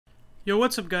Yo,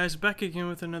 what's up guys, back again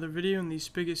with another video in the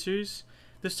Spigot series.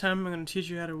 This time I'm going to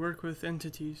teach you how to work with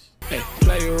entities. Hey,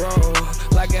 play a role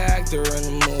like an actor in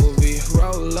a movie.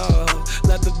 Roll up,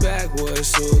 let the backwoods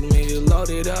soothe me.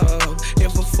 Load it up,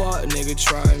 if a fuck nigga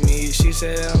try me. She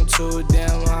said I'm too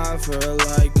damn high for her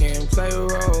liking. Play a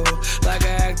role like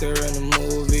an actor in a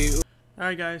movie.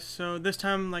 Alright guys, so this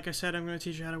time, like I said, I'm going to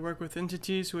teach you how to work with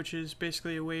entities, which is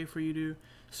basically a way for you to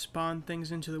spawn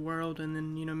things into the world and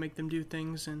then, make them do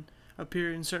things and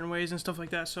appear in certain ways and stuff like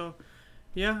that. So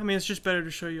yeah, I mean, it's just better to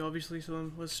show you, obviously,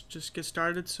 so let's just get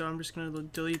started. So I'm just going to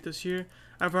delete this here.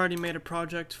 I've already made a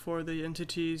project for the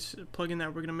entities plugin that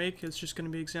we're going to make. It's just going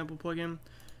to be example plugin,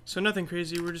 so nothing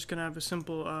crazy. We're just going to have a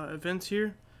simple event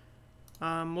here.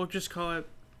 We'll just call it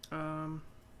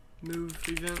move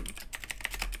event.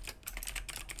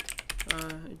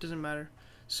 It doesn't matter.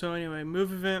 So anyway,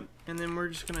 move event, and then we're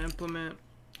just going to implement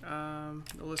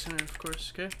the listener, of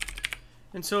course. Okay.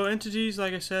 And so entities,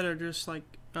 like I said, are just like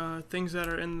things that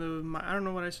are in the, I don't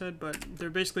know what I said, but they're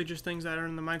basically just things that are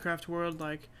in the Minecraft world,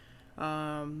 like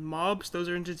mobs. Those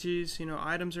are entities.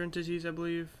 Items are entities, I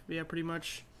believe. Yeah, pretty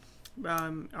much.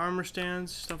 Armor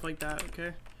stands, stuff like that.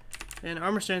 Okay. And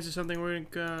armor stands is something we're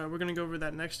gonna go over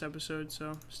that next episode,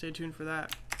 so stay tuned for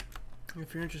that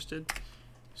if you're interested.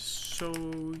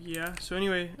 So yeah. So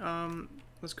anyway,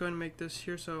 let's go ahead and make this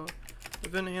here. So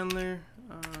event handler.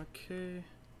 Okay.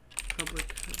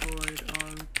 Public void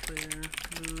on player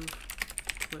move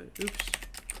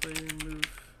player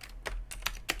move,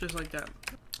 just like that.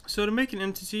 So to make an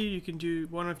entity, you can do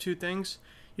one of two things.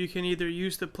 You can either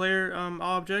use the player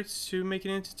object to make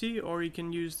an entity, or you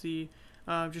can use the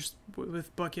just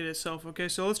with Bukkit itself. Okay,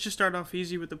 so let's just start off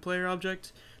easy with the player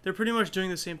object. They're pretty much doing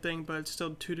the same thing, but it's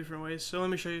still two different ways. So let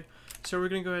me show you. So we're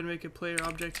gonna go ahead and make a player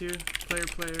object here.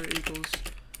 Player equals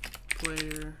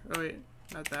player. Oh wait,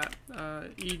 not that.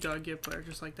 e.getPlayer,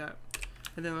 just like that.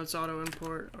 And then let's auto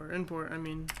import, or import, I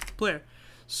mean player.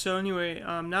 So anyway,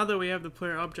 now that we have the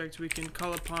player object, we can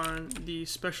call upon the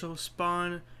special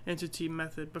spawn entity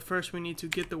method. But first we need to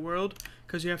get the world,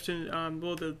 because you have to,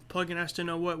 well, the plugin has to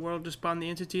know what world to spawn the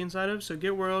entity inside of. So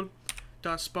get world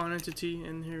dot spawn entity,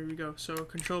 and here we go. So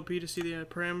Control P to see the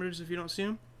parameters if you don't see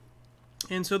them.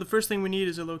 And so the first thing we need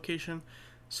is a location.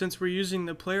 Since we're using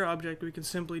the player object, we can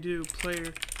simply do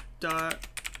player dot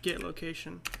get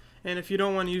location. And if you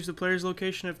don't want to use the player's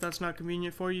location, if that's not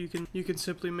convenient for you, you can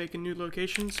simply make a new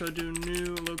location. So do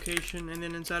new location, and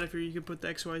then inside of here you can put the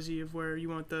XYZ of where you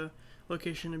want the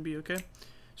location to be. Okay,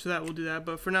 so that will do that.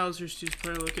 But for now, let's just use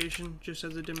player location just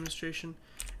as a demonstration.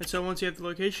 And so once you have the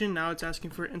location, now it's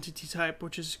asking for entity type,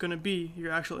 which is going to be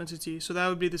your actual entity. So that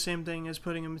would be the same thing as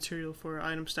putting a material for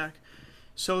item stack.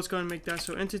 So let's go ahead and make that.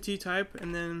 So entity type,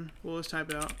 and then we'll just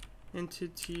type it out.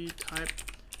 Entity type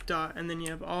dot, and then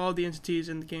you have all the entities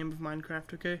in the game of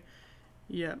Minecraft. Okay,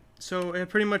 yeah, so it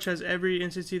pretty much has every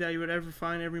entity that you would ever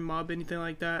find, every mob, anything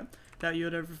like that you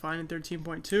would ever find in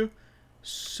 13.2.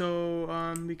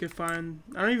 so we could find,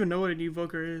 I don't even know what an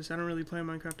evoker is. I don't really play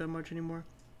Minecraft that much anymore,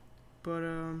 but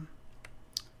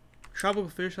tropical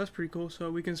fish, that's pretty cool. So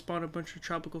we can spawn a bunch of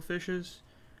tropical fishes,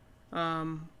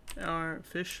 or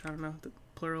fish, I don't know the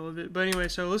plural of it, but anyway,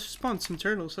 so let's spawn some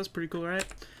turtles. That's pretty cool, right?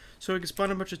 So we can spawn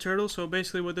a bunch of turtles. So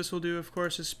basically what this will do, of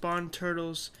course, is spawn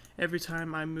turtles every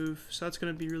time I move. So that's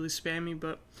going to be really spammy,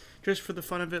 but just for the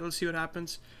fun of it, let's see what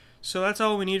happens. So that's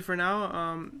all we need for now.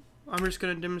 I'm just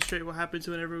going to demonstrate what happens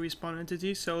whenever we spawn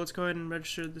entities. So let's go ahead and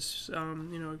register this,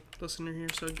 listener here.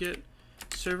 So get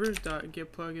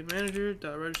servers.get plugin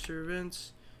manager.register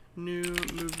events, new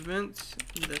move events,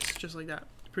 that's just like that.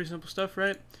 Pretty simple stuff,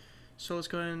 right? So let's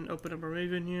go ahead and open up our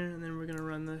Maven here, and then we're going to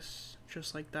run this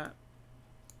just like that.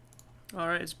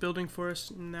 Alright, it's building for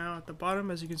us now at the bottom,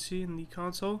 as you can see in the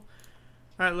console.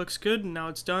 Alright, looks good. Now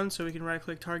it's done, so we can right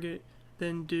click target,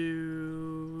 then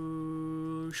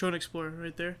do show and explore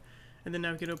right there. And then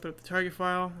now we can open up the target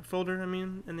file, folder,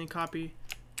 and then copy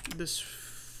this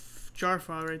jar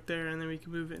file right there, and then we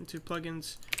can move it into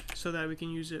plugins so that we can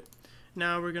use it.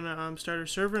 Now we're going to start our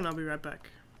server, and I'll be right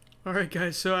back. Alright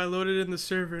guys, so I loaded in the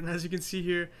server, and as you can see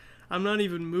here, I'm not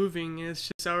even moving, and it's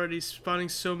just already spawning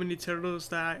so many turtles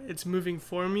that it's moving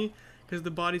for me because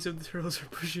the bodies of the turtles are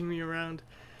pushing me around.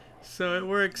 So it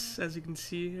works, as you can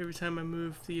see. Every time I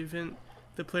move, the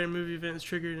player move event is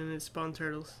triggered and it spawns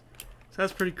turtles. So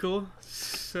that's pretty cool.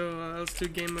 So let's do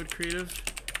game mode creative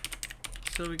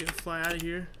so we can fly out of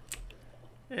here.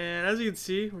 And as you can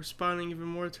see, we're spawning even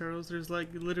more turtles. There's like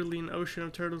literally an ocean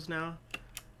of turtles now.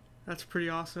 That's pretty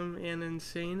awesome and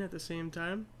insane at the same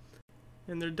time.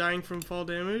 And they're dying from fall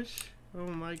damage. Oh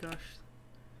my gosh.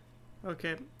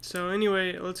 Okay, so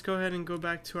anyway, let's go ahead and go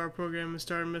back to our program and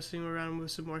start messing around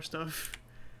with some more stuff.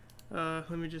 Let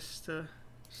me just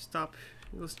stop.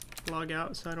 Let's log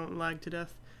out so I don't lag to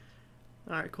death.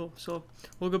 Alright, cool. So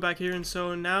we'll go back here, and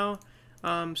so now,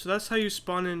 so that's how you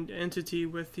spawn an entity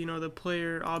with, you know, the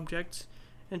player object.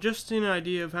 And just an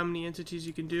idea of how many entities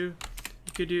you can do.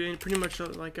 You could do pretty much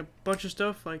like a bunch of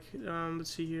stuff. Like,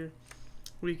 let's see here.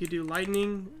 We could do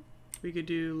lightning. We could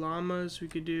do llamas. We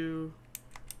could do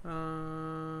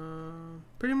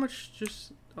pretty much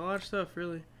just a lot of stuff,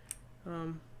 really.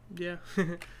 Yeah.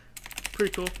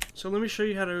 Pretty cool. So let me show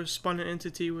you how to spawn an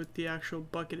entity with the actual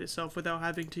Bukkit itself without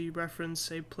having to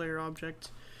reference a player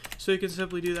object. So you can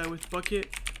simply do that with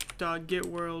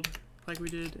Bukkit.getWorld like we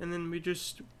did, and then we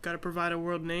just got to provide a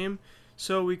world name.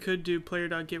 So we could do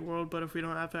player.getWorld, but if we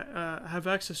don't have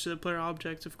access to the player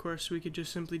object, of course, we could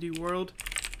just simply do world,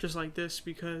 just like this,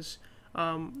 because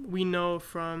we know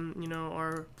from, you know,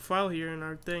 our file here and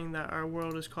our thing that our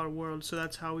world is called world. So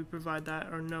that's how we provide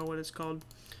that, or know what it's called.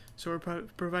 So we're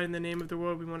providing the name of the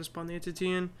world we want to spawn the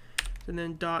entity in, and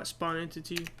then dot spawn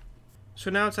entity.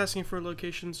 So now it's asking for a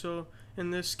location. So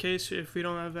in this case, if we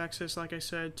don't have access, like I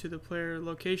said, to the player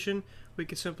location, we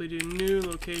could simply do new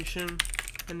location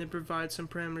and then provide some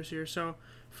parameters here. So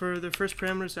for the first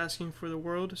parameter, it's asking for the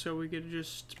world. So we could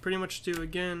just pretty much do,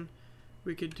 again,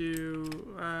 we could do,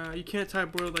 you can't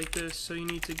type world like this, so you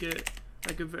need to get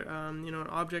like a, you know, an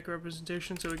object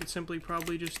representation. So we could simply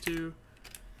probably just do,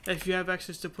 if you have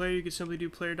access to player, you could simply do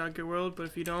player.getWorld, but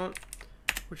if you don't,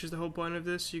 which is the whole point of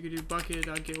this, you could do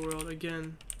Bukkit.getWorld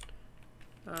again,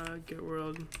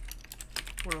 getWorld,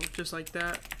 world, just like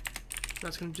that.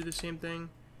 That's going to do the same thing.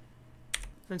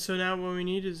 And so now what we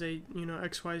need is a, you know,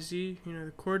 XYZ, you know,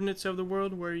 the coordinates of the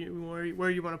world, where you want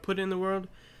to put it in the world.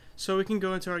 So we can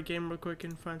go into our game real quick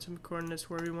and find some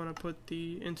coordinates where we want to put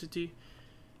the entity.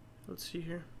 Let's see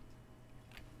here.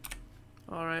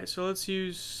 Alright, so let's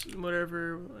use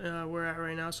whatever we're at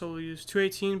right now. So we'll use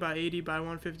 218 by 80 by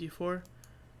 154.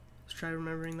 Let's try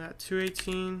remembering that.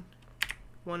 218,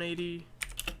 180.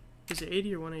 Is it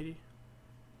 80 or 180?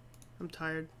 I'm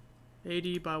tired.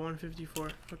 80 by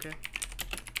 154. Okay.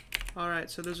 Alright,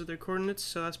 so those are the coordinates.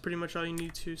 So that's pretty much all you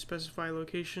need to specify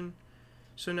location.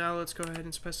 So now let's go ahead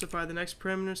and specify the next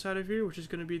parameter inside of here, which is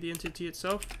going to be the entity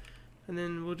itself. And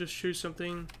then we'll just choose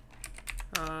something.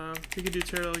 We could do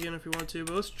turtle again if we want to,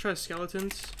 but let's try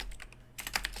skeletons.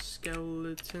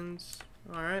 Skeletons.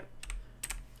 Alright.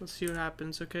 Let's see what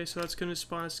happens. Okay, so that's going to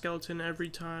spawn a skeleton every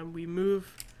time we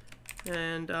move.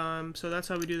 And so that's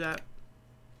how we do that.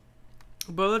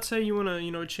 But let's say you want to,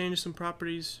 you know, change some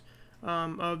properties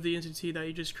of the entity that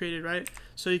you just created, right?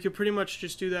 So you could pretty much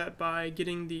just do that by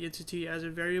getting the entity as a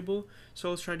variable.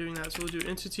 So let's try doing that. So we'll do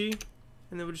entity,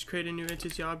 and then we'll just create a new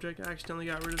entity object. I accidentally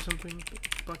got rid of something.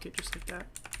 Bukkit, just like that.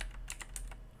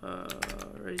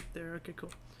 Right there. Okay,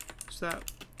 cool. So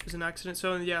that is an accident.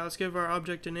 So yeah, let's give our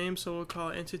object a name. So we'll call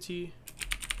it entity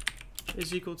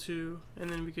is equal to, and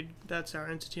then we could, that's our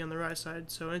entity on the right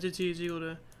side. So entity is equal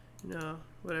to, you know,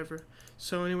 whatever.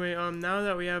 So anyway, now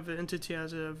that we have an entity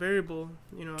as a variable,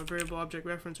 you know, a variable object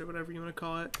reference or whatever you want to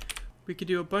call it, we could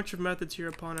do a bunch of methods here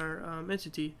upon our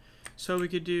entity. So we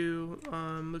could do,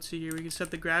 let's see here, we could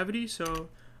set the gravity. So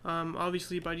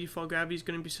obviously by default gravity is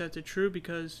going to be set to true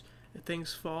because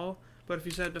things fall. But if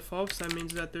you set it to false, that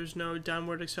means that there's no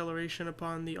downward acceleration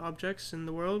upon the objects in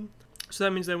the world. So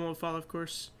that means they won't fall, of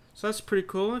course. So that's pretty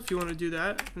cool if you want to do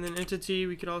that. And then entity,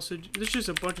 we could also, there's just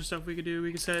a bunch of stuff we could do.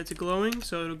 We could set it to glowing,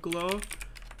 so it'll glow.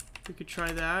 We could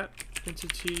try that.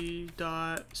 Entity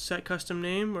dot set custom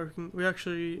name, or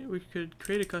we could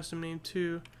create a custom name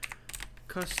too.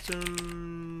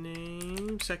 Custom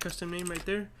name, set custom name right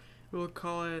there. We'll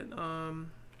call it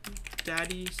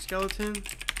daddy skeleton.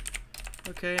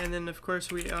 Okay, and then of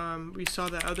course we saw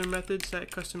that other method,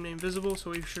 set custom name visible,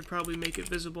 so we should probably make it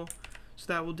visible.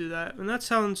 So that will do that. And that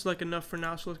sounds like enough for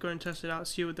now, so let's go ahead and test it out,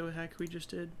 see what the heck we just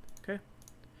did. Okay.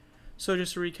 So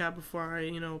just to recap before I,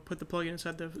 you know, put the plugin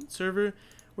inside the server,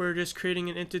 we're just creating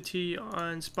an entity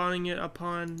and spawning it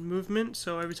upon movement.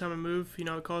 So every time I move, you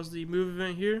know, it calls the move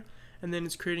event here, and then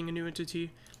it's creating a new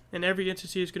entity. And every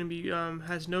entity is going to be,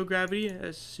 has no gravity,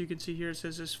 as you can see here it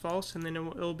says it's false, and then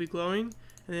it'll be glowing.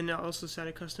 And then I'll also set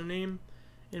a custom name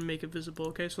and make it visible.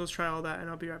 Okay, so let's try all that and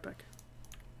I'll be right back.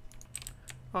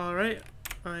 Alright,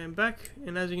 I am back,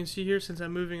 and as you can see here, since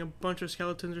I'm moving, a bunch of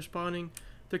skeletons are spawning.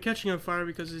 They're catching on fire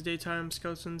because it's daytime.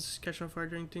 Skeletons catch on fire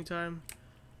during daytime.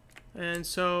 And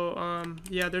so,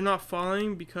 yeah, they're not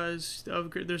falling because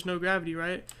there's no gravity,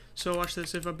 right? So watch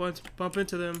this, if I bump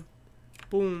into them,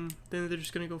 boom, then they're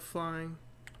just going to go flying.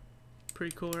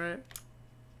 Pretty cool, right?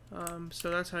 So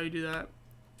that's how you do that.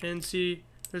 And see,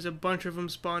 there's a bunch of them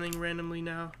spawning randomly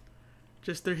now.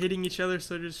 Just they're hitting each other,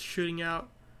 so they're just shooting out.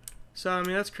 So I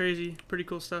mean, that's crazy, pretty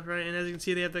cool stuff, right? And as you can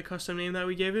see, they have the custom name that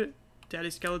we gave it, Daddy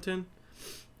Skeleton.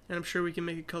 And I'm sure we can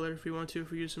make it color if we want to,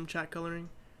 if we use some chat coloring.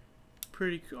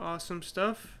 Pretty awesome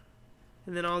stuff.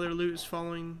 And then all their loot is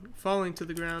falling to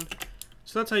the ground.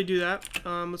 So that's how you do that.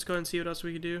 Let's go ahead and see what else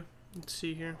we could do. Let's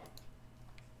see here.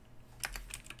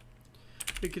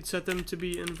 We could set them to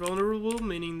be invulnerable,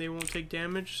 meaning they won't take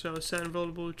damage. So set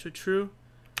invulnerable to true.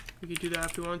 We could do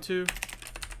that if we want to.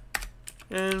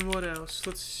 And what else?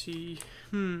 Let's see.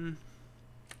 And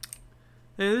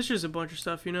there's just a bunch of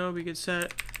stuff, you know. We could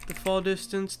set the fall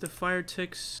distance, the fire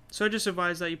ticks. So I just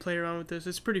advise that you play around with this.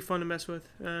 It's pretty fun to mess with,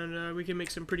 and we can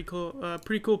make some pretty cool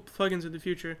plugins in the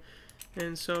future.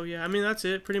 And so yeah, I mean that's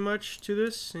it pretty much to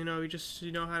this. You know,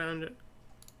 you know how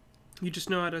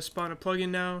to spawn a plugin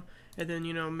now, and then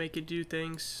you know make it do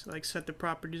things like set the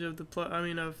properties of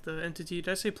of the entity.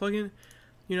 Did I say plugin?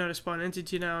 You know how to spawn an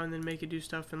entity now and then make it do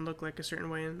stuff and look like a certain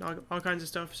way and all kinds of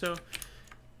stuff. So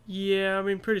yeah, I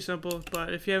mean pretty simple.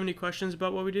 But if you have any questions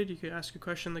about what we did, you could ask a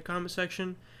question in the comment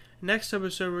section. Next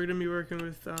episode we're gonna be working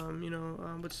with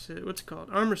what's it called,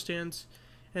 armor stands.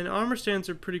 And armor stands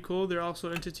are pretty cool. They're also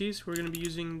entities. We're going to be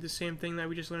using the same thing that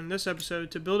we just learned in this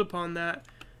episode to build upon that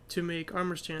to make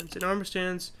armor stands. And armor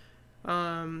stands,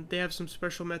 they have some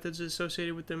special methods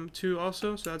associated with them too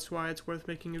also, so that's why it's worth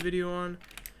making a video on.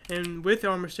 And with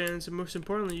armor stands, and most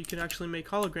importantly, you can actually make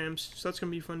holograms, so that's going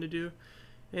to be fun to do.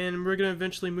 And we're going to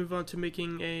eventually move on to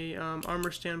making a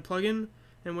armor stand plugin,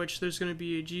 in which there's going to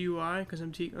be a GUI, because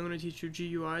I'm going to teach you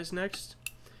GUIs next.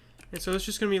 And so it's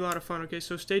just going to be a lot of fun, okay?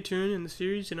 So stay tuned in the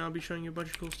series, and I'll be showing you a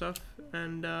bunch of cool stuff.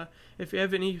 And if you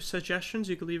have any suggestions,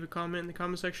 you can leave a comment in the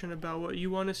comment section about what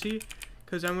you want to see,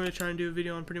 because I'm going to try and do a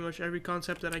video on pretty much every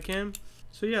concept that I can.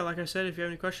 So yeah, like I said, if you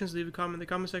have any questions, leave a comment in the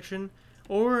comment section.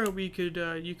 Or you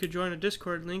could join a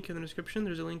Discord link in the description.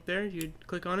 There's a link there. You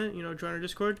click on it, you know, join our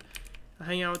Discord.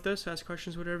 Hang out with us, ask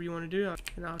questions, whatever you want to do,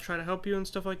 and I'll try to help you and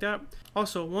stuff like that.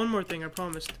 Also, one more thing I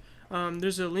promised.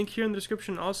 There's a link here in the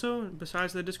description also.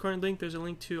 Besides the Discord link, there's a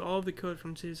link to all of the code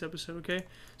from today's episode, okay?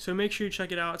 So make sure you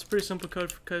check it out. It's a pretty simple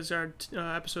code because our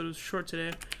episode was short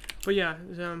today. But yeah,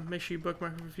 make sure you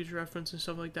bookmark it for future reference and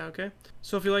stuff like that, okay?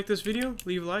 So if you like this video,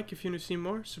 leave a like. If you want to see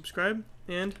more, subscribe,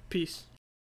 and peace.